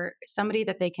for somebody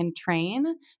that they can train,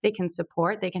 they can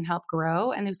support, they can help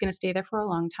grow, and who's going to stay there for a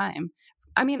long time.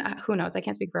 I mean, who knows? I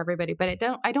can't speak for everybody, but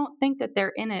I don't think that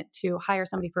they're in it to hire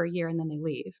somebody for a year and then they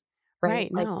leave, right?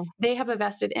 Right. Like, No. they have a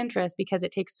vested interest because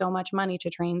it takes so much money to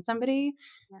train somebody.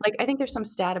 Like, I think there's some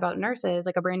stat about nurses,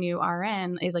 like a brand new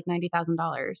RN is like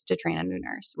 $90,000 to train a new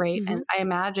nurse, right? Hmm. And I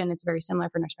imagine it's very similar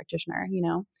for nurse practitioner, you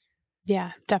know?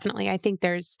 Yeah, definitely. I think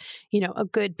there's, a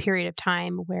good period of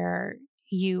time where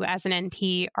you as an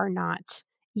NP are not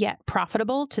yet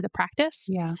profitable to the practice.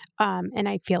 Yeah. And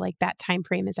I feel like that time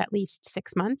frame is at least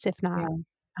 6 months, Yeah.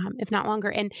 if not longer.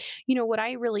 And what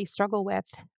I really struggle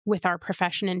with our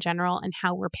profession in general and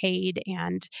how we're paid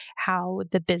and how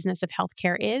the business of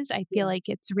healthcare is, I feel Yeah. like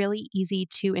it's really easy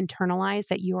to internalize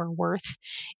that your worth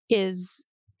is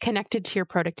connected to your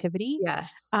productivity,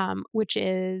 Yes. which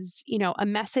is, a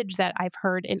message that I've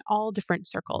heard in all different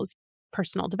circles,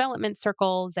 personal development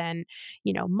circles and,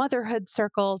 motherhood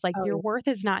circles. Like Oh, your yeah. worth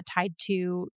is not tied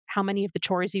to how many of the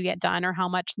chores you get done or how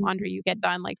much laundry you get Mhm.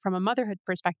 done. Like from a motherhood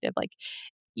perspective, like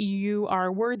you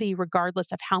are worthy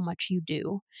regardless of how much you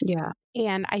do. Yeah.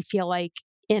 And I feel like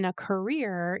in a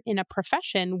career, in a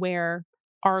profession where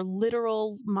our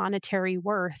literal monetary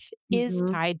worth is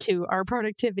Mhm. tied to our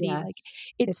productivity, like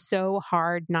Yes. it's It's so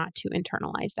hard not to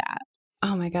internalize that.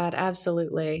 Oh my god,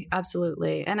 absolutely,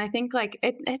 absolutely, and I think, like,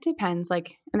 it depends,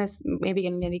 like, and this maybe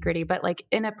getting nitty-gritty, but, like,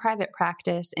 in a private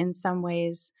practice, in some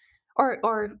ways, or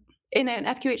in an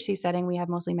FQHC setting, we have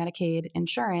mostly Medicaid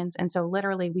insurance, and so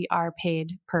literally we are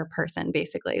paid per person,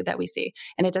 basically, that we see,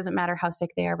 and it doesn't matter how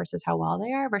sick they are versus how well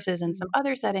they are, versus in some Mhm.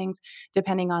 other settings,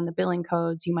 depending on the billing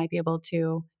codes, you might be able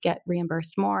to get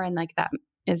reimbursed more, and, like, that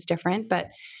is different, but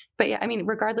yeah, I mean,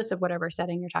 regardless of whatever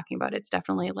setting you're talking about, it's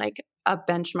definitely like a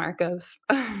benchmark of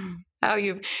how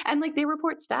you've, and like they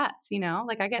report stats,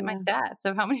 like I get my Yeah. stats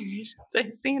of how many patients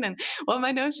I've seen and what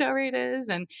my no show rate is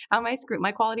and how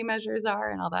my quality measures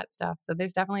are and all that stuff. So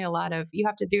there's definitely you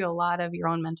have to do a lot of your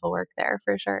own mental work there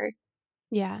for sure.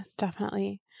 Yeah,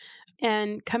 definitely.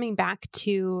 And coming back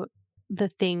to the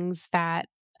things that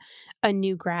a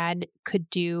new grad could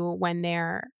do when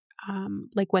they're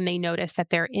like when they notice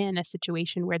that they're in a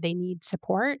situation where they need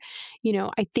support,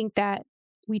 I think that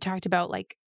we talked about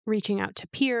like reaching out to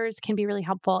peers can be really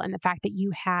helpful. And the fact that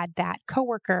you had that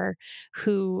coworker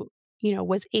who,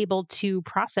 was able to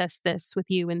process this with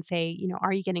you and say,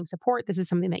 are you getting support? This is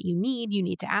something that you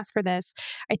need to ask for this.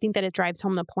 I think that it drives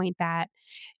home the point that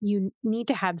you need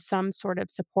to have some sort of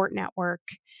support network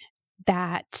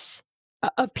that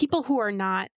of people who are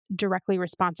not directly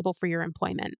responsible for your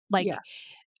employment. Yeah.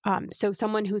 Like, so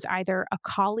someone who's either a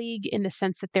colleague in the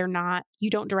sense that you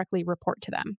don't directly report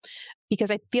to them. Because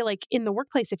I feel like in the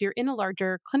workplace, if you're in a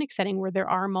larger clinic setting where there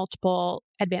are multiple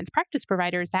advanced practice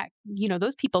providers, that,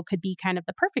 those people could be kind of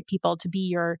the perfect people to be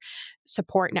your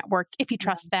support network if you Yeah.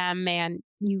 trust them and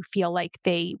you feel like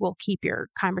they will keep your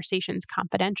conversations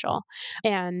confidential.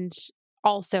 And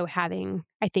also having,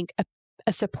 I think,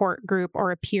 a support group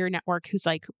or a peer network who's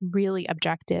like really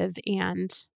objective and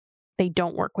they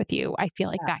don't work with you. I feel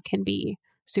like Yeah. that can be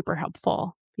super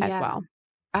helpful as Yeah. well.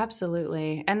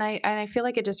 Absolutely. And I feel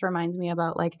like it just reminds me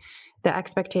about like the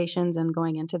expectations and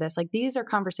going into this. Like these are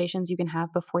conversations you can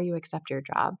have before you accept your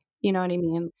job. You know what I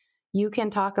mean? you can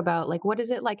talk about like, what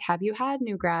is it like? Have you had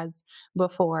new grads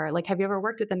before? Like, have you ever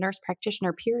worked with a nurse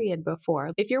practitioner period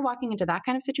before? If you're walking into that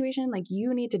kind of situation, like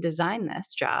you need to design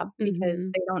this job because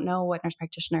Hmm. they don't know what nurse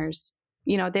practitioners,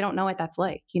 they don't know what that's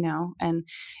like, and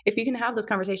if you can have those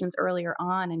conversations earlier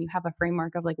on and you have a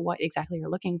framework of like what exactly you're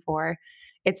looking for,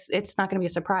 it's not going to be a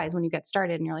surprise when you get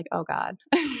started and you're like, oh God,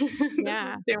 this is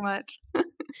Yeah. too much.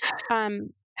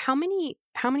 How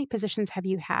many positions have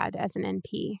you had as an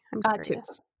NP? I'm Two.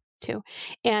 curious. Two.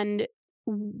 And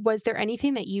was there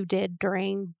anything that you did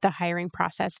during the hiring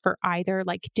process for either?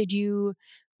 Like,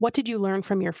 what did you learn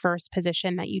from your first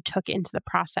position that you took into the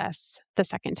process the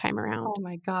second time around? Oh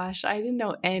my gosh, I didn't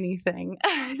know anything.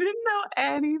 I didn't know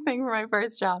anything for my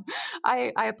first job.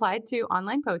 I applied to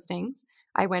online postings.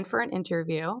 I went for an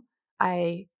interview.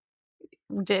 I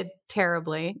did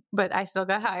terribly, but I still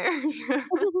got hired.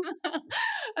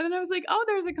 And then I was like, "Oh,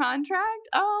 there's a contract?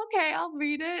 Oh, okay, I'll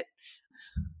read it."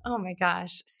 Oh my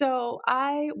gosh. So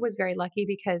I was very lucky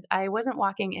because I was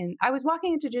walking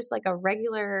into just like a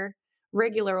regular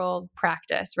old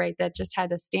practice, right? That just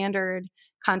had a standard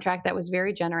contract that was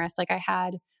very generous. Like I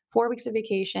had 4 weeks of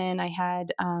vacation. I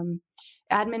had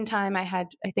admin time. I had,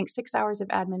 I think, 6 hours of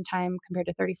admin time compared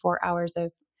to 34 hours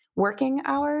of working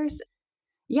hours.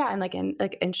 Yeah. And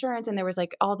like insurance. And there was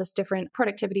like all this different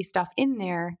productivity stuff in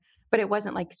there, but it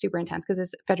wasn't like super intense because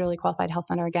it's a federally qualified health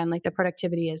center. Again, like the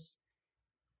productivity is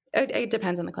it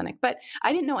depends on the clinic, but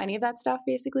I didn't know any of that stuff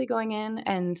basically going in,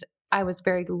 and I was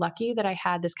very lucky that I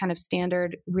had this kind of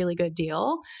standard, really good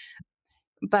deal.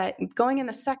 But going in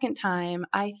the second time,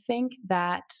 I think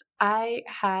that I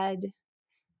had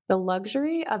the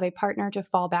luxury of a partner to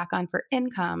fall back on for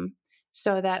income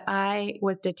so that I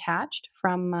was detached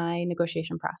from my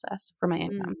negotiation process for my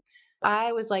income. Mm,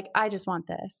 I was like, I just want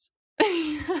this.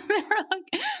 They were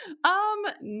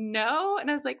like, no. And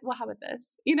I was like, well, how about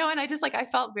this? And I just like, I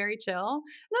felt very chill. And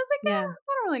I was like, yeah. I don't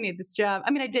really need this job.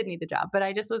 I mean, I did need the job, but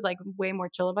I just was like way more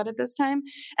chill about it this time.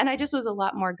 And I just was a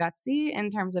lot more gutsy in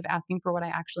terms of asking for what I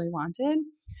actually wanted.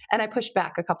 And I pushed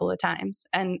back a couple of times.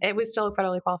 And it was still a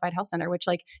federally qualified health center, which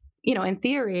like, in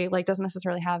theory, like doesn't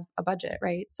necessarily have a budget,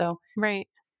 right? Right.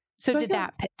 So So I did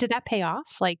feel that pay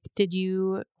off? Like,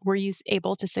 were you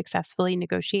able to successfully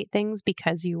negotiate things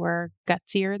because you were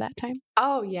gutsier that time?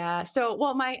 Oh yeah. So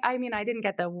well, I mean, I didn't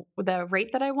get the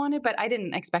rate that I wanted, but I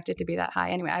didn't expect it to be that high.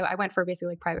 Anyway, I went for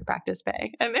basically like private practice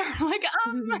pay, and they were like,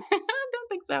 I don't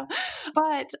think so.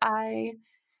 But I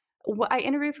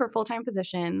interviewed for a full time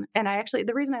position, and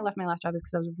the reason I left my last job is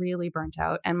because I was really burnt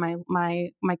out, and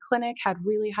my clinic had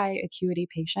really high acuity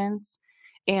patients,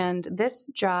 and this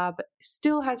job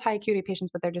still has high acuity patients,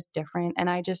 but they're just different. And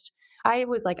I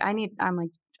was like, I'm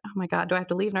like, oh my god, do I have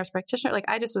to leave nurse practitioner? Like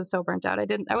I just was so burnt out.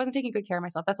 I wasn't taking good care of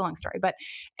myself. That's a long story, but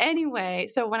anyway,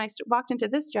 so when I walked into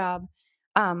this job.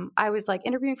 I was like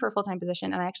interviewing for a full time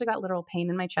position, and I actually got literal pain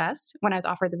in my chest when I was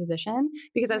offered the position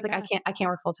because Oh I my was like, gosh. I can't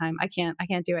work full time. I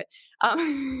can't do it.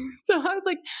 So I was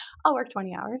like, I'll work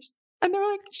 20 hours. And they were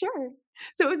like, sure.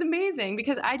 So it was amazing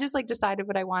because I just like decided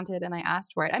what I wanted and I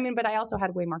asked for it. I mean, but I also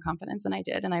had way more confidence than I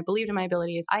did. And I believed in my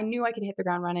abilities. I knew I could hit the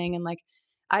ground running. And like,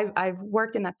 I've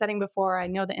worked in that setting before. I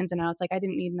know the ins and outs. Like I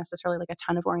didn't need necessarily like a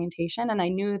ton of orientation. And I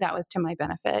knew that was to my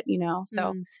benefit.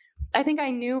 So Mm, I think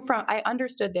I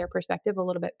understood their perspective a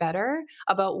little bit better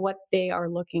about what they are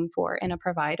looking for in a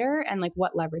provider and like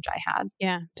what leverage I had.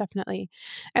 yeah, definitely.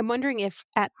 I'm wondering if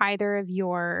at either of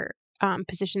your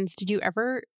positions, did you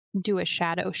ever do a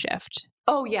shadow shift?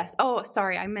 Oh, yes. Oh,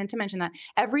 sorry. I meant to mention that.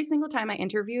 Every single time I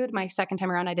interviewed, my second time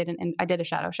around, I did a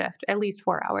shadow shift, at least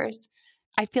 4 hours.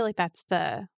 I feel like that's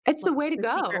It's the like way to the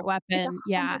secret go. It's weapon.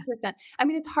 Yeah. 100%. I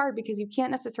mean, it's hard because you can't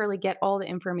necessarily get all the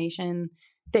information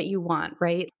that you want,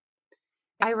 right?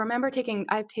 I remember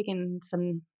I've taken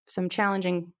some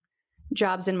challenging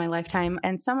jobs in my lifetime,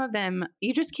 and some of them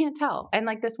you just can't tell. And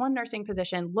like this one nursing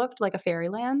position looked like a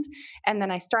fairyland, and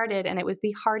then I started and it was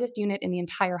the hardest unit in the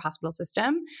entire hospital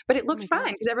system, but it Oh looked my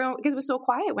fine gosh. because it was so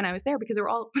quiet when I was there because they were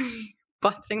all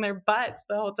busting their butts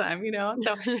the whole time.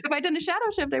 So if I'd done a shadow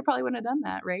shift, I probably wouldn't have done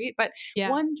that, right? But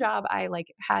Yeah. one job I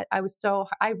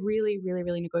really, really,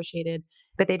 really negotiated,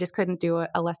 but they just couldn't do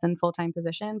a less than full-time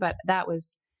position. But that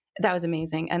was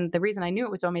amazing. And the reason I knew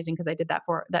it was so amazing because I did that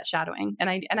for that shadowing, and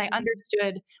I Mhm.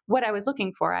 understood what I was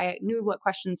looking for. I knew what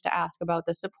questions to ask about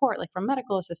the support, like from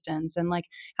medical assistants, and like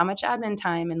how much admin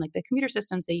time and like the computer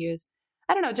systems they use.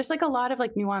 I don't know, just like a lot of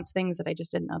like nuanced things that I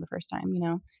just didn't know the first time,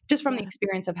 just from the Yeah,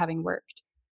 experience of having worked.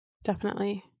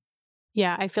 definitely.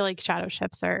 Yeah, I feel like shadow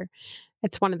shifts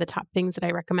it's one of the top things that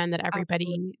I recommend that Absolutely.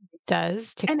 everybody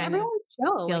does to And kind of everyone's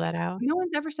chill. feel Like that out. no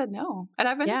one's ever said no. And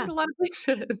I've interviewed Yeah. a lot of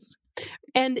places.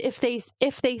 And if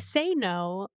they say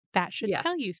no, that should Yes.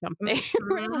 tell you something,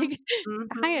 right? Mhm. Like,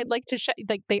 hi, I'd Mhm. like to,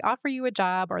 like they offer you a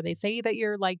job or they say that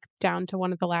you're like down to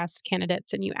one of the last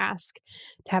candidates and you ask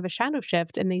to have a shadow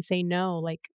shift and they say no.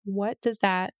 Like, what does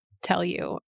that tell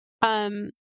you?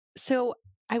 Um, so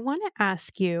I want to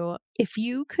ask you if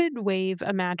you could wave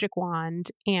a magic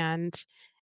wand and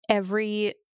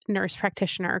every nurse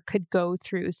practitioner could go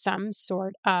through some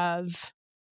sort of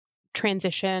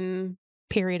transition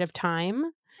period of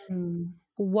time, Mm.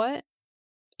 what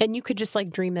and you could just,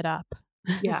 like, dream it up.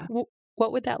 Yeah. Wh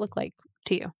what would that look like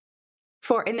to you?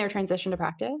 For in their transition to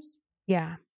practice?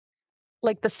 Yeah.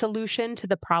 Like, the solution to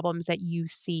the problems that you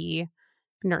see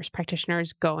nurse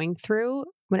practitioners going through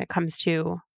when it comes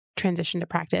to transition to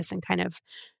practice and kind of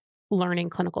learning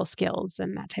clinical skills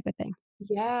and that type of thing.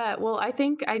 Yeah, well, I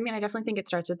mean, I definitely think it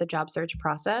starts with the job search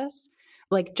process.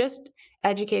 Like, just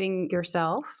educating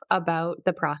yourself about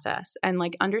the process and,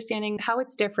 like, understanding how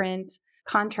it's different,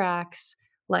 contracts,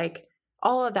 like,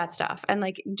 all of that stuff, and,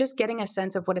 like, just getting a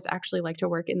sense of what it's actually like to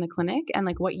work in the clinic and,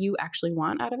 like, what you actually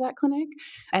want out of that clinic,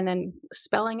 and then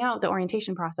spelling out the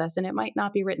orientation process, and it might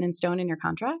not be written in stone in your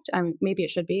contract, maybe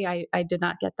it should be. I did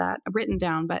not get that written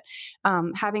down, but,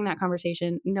 having that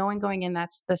conversation, knowing going in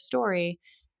that's the story,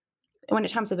 when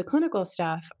it comes to the clinical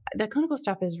stuff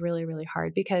is really, really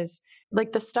hard because,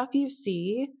 like, the stuff you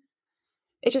see,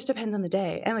 it just depends on the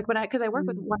day. And, like, because I work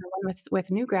with Mm, one-on-one with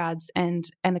new grads, and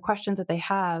the questions that they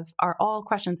have are all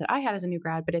questions that I had as a new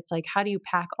grad, but it's like, how do you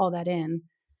pack all that in?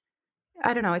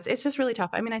 I don't know. It's just really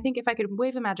tough. I mean, I think if I could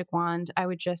wave a magic wand, I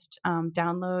would just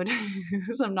download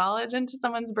some knowledge into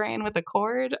someone's brain with a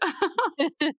cord. I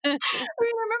mean, I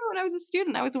remember when I was a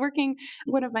student, I was working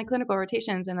one of my clinical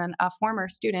rotations, and then a former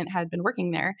student had been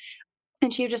working there.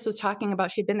 And she just was talking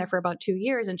about she'd been there for about 2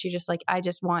 years, and she just like, "I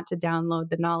just want to download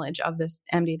the knowledge of this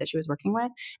MD that she was working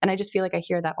with." And I just feel like I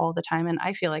hear that all the time, and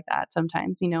I feel like that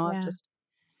sometimes, of yeah. just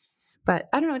but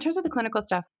I don't know, in terms of the clinical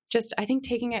stuff, just I think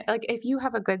taking it like, if you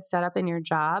have a good setup in your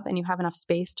job and you have enough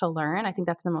space to learn, I think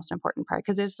that's the most important part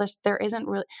because there isn't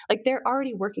really like, they're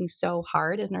already working so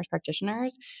hard as nurse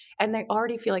practitioners, and they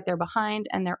already feel like they're behind,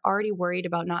 and they're already worried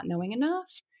about not knowing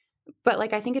enough. But,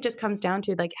 like, I think it just comes down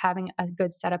to, like, having a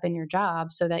good setup in your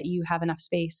job so that you have enough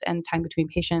space and time between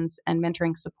patients and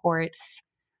mentoring support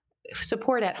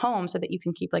at home so that you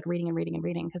can keep, like, reading and reading and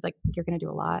reading because, like, you're gonna do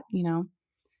a lot, you know?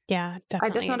 Yeah, That's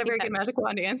definitely. I not a think very good that magic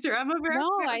wand answer. I'm a very no,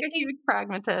 like, a huge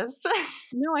pragmatist.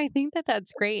 I think that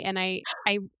that's great, and I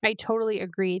totally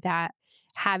agree that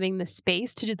having the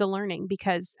space to do the learning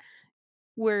because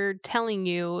we're telling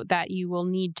you that you will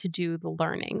need to do the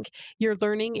learning. Your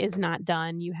learning is not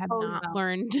done. You have Oh, not no.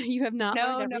 learned you have not learned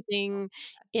No, no. everything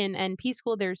in NP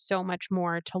school. There's so much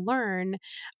more to learn,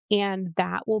 and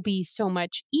that will be so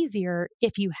much easier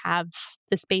if you have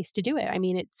the space to do it. I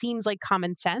mean, it seems like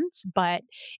common sense, but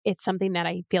it's something that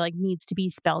I feel like needs to be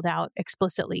spelled out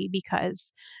explicitly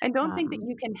because And don't think that um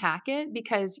you can hack it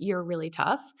because you're really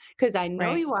tough, because I know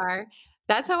right. you are.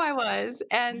 That's how I was,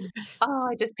 and, oh,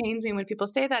 it just pains me when people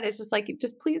say that. It's just like,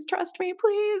 "Just please trust me,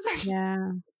 please." Yeah.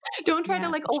 Don't try to, Yeah,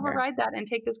 like, for sure. override that and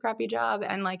take this crappy job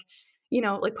and, like,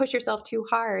 like, push yourself too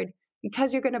hard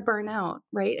because you're gonna burn out,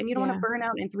 right? And you don't wanna Yeah. burn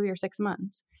out in 3 or 6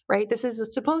 months, right? This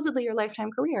is supposedly your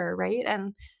lifetime career, right?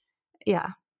 And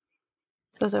yeah,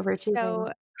 those overachieving, So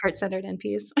heart-centered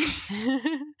NPs.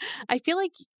 I feel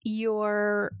like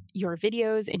your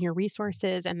videos and your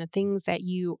resources and the things that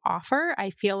you offer, I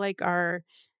feel like are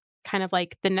kind of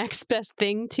like the next best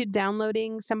thing to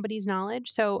downloading somebody's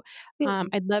knowledge. So, Thanks.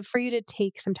 I'd love for you to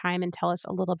take some time and tell us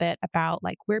a little bit about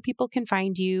like where people can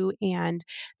find you and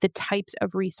the types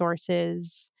of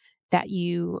resources that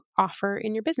you offer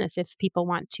in your business if people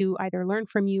want to either learn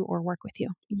from you or work with you.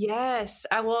 Yes.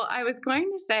 Well, I was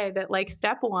going to say that, like,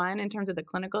 step one in terms of the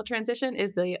clinical transition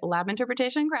is the lab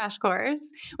interpretation crash course,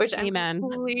 which I'm Amen.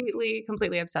 completely,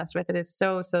 completely obsessed with. It is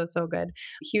so, so, so good.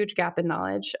 Huge gap in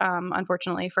knowledge,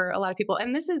 unfortunately, for a lot of people.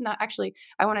 And this is not actually,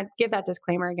 I want to give that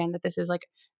disclaimer again that this is like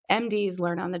MDs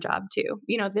learn on the job too.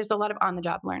 There's a lot of on the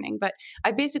job learning, but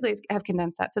I basically have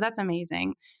condensed that. So that's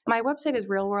amazing. My website is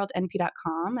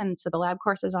realworldnp.com. And so the lab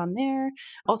course is on there.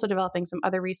 Also developing some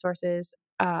other resources,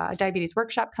 diabetes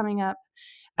workshop coming up.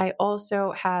 I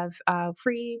also have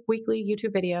free weekly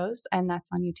YouTube videos, and that's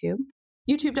on YouTube.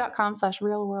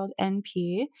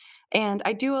 YouTube.com/realworldnp. And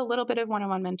I do a little bit of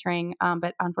one-on-one mentoring,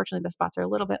 but unfortunately the spots are a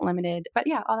little bit limited. But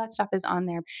yeah, all that stuff is on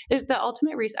there. There's the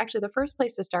ultimate actually, the first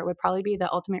place to start would probably be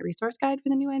the ultimate resource guide for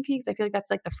the new NP, because I feel like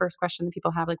that's like the first question that people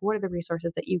have, like, what are the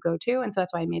resources that you go to? And so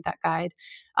that's why I made that guide.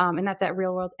 And that's at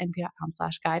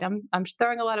realworldnp.com/guide. I'm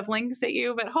throwing a lot of links at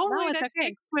you, but No, hopefully it's that okay.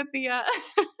 sticks with the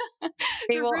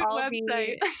They the will root all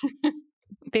website.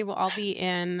 be They will all be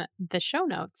in the show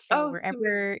notes. So Oh,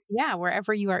 sweet.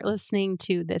 wherever you are listening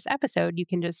to this episode, you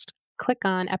can just click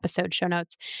on episode show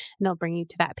notes and they'll bring you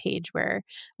to that page where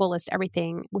we'll list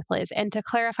everything with Liz. And to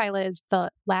clarify, Liz,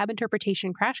 the lab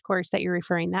interpretation crash course that you're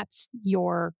referring, that's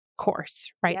your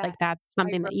course, right? Yeah, Like that's I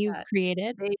something that wrote you that.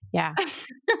 created. They Yeah.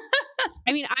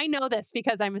 I mean, I know this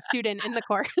because I'm a student in the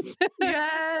course.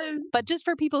 Yes. But just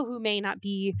for people who may not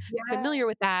be Yeah. familiar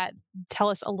with that, tell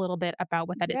us a little bit about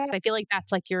what that is, Yeah. because I feel like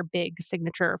that's like your big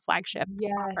signature flagship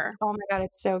Yes. offer. Oh my God,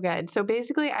 it's so good. So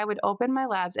basically, I would open my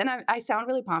labs, and I sound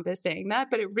really pompous saying that,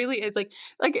 but it really is like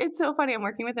it's so funny. I'm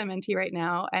working with a mentee right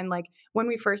now, and like when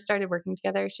we first started working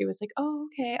together, she was like, "Oh,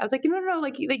 okay." I was like, "No,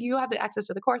 like you have the access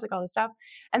to the course, like all this stuff."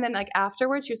 And then like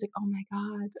afterwards, she was like, "Oh my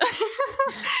God,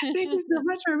 thank you so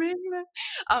much for making this."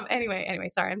 Anyway,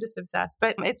 sorry, I'm just obsessed.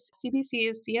 But it's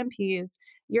CBCs, CMPs,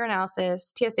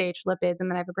 urinalysis, TSH, lipids, and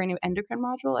then I have a brand new endocrine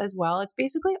module as well. It's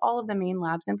basically all of the main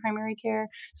labs in primary care.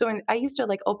 So I used to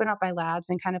like open up my labs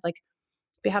and kind of like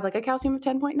have like a calcium of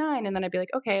 10.9, and then I'd be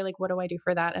like, okay, like what do I do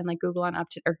for that? And like Google on up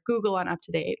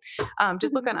to date.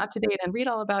 Just look on up to date and read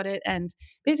all about it. And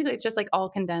basically, it's just like all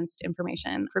condensed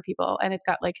information for people, and it's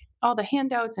got like all the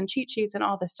handouts and cheat sheets and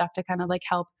all this stuff to kind of like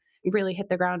help really hit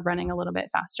the ground running a little bit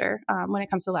faster when it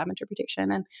comes to lab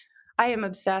interpretation. And I am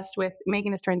obsessed with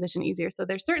making this transition easier. So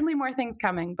there's certainly more things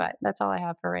coming, but that's all I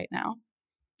have for right now.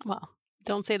 Well,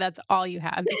 don't say that's all you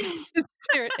have because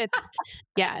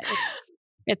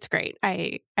it's great.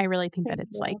 I really think that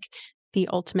it's like the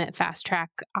ultimate fast track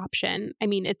option. I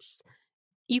mean,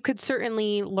 you could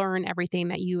certainly learn everything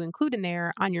that you include in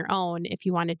there on your own if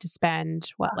you wanted to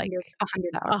spend 100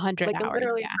 hours, 100 like hours.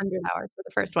 literally 100 hours for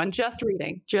the first one, just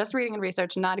reading and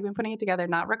research, not even putting it together,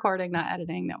 not recording, not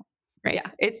editing. No. Right.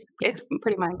 Yeah. It's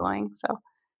pretty mind blowing. So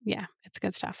yeah, it's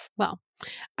good stuff. Well,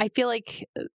 I feel like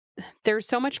there's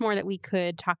so much more that we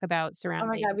could talk about surrounding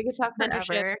oh my God, we could talk mentorship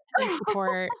forever. and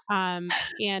support.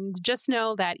 And just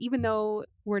know that even though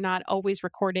we're not always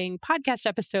recording podcast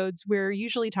episodes, we're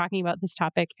usually talking about this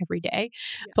topic every day.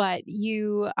 Yeah. But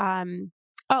you, and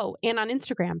on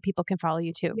Instagram, people can follow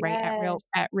you too, right?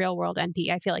 At Real World NP.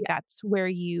 I feel like that's where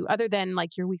you, other than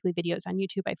like your weekly videos on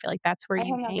YouTube, I feel like that's where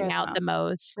you hang out the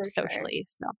most socially.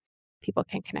 So people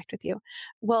can connect with you.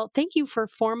 Well, thank you for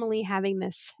formally having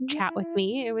this chat with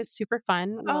me. It was super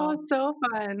fun. Oh, so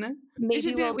fun.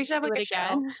 Maybe We should have like a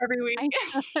show every week.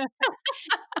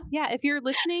 Yeah, if you're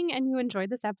listening and you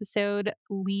enjoyed this episode,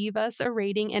 leave us a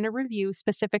rating and a review.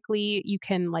 Specifically, you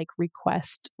can like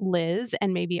request Liz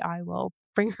and maybe I will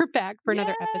bring her back for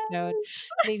another episode,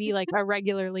 maybe like a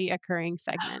regularly occurring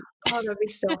segment. Oh, that'd be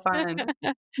so fun.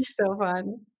 So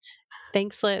fun.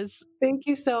 Thanks, Liz. Thank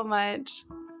you so much.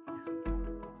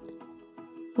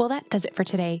 Well, that does it for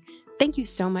today. Thank you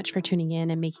so much for tuning in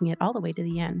and making it all the way to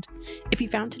the end. If you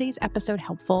found today's episode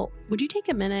helpful, would you take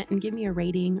a minute and give me a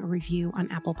rating or review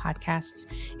on Apple Podcasts?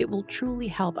 It will truly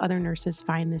help other nurses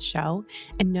find this show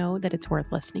and know that it's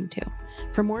worth listening to.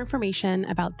 For more information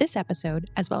about this episode,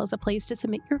 as well as a place to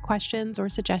submit your questions or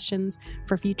suggestions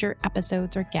for future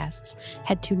episodes or guests,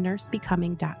 head to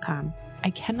nursebecoming.com. I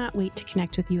cannot wait to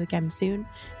connect with you again soon.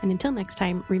 And until next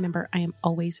time, remember, I am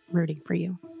always rooting for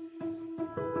you.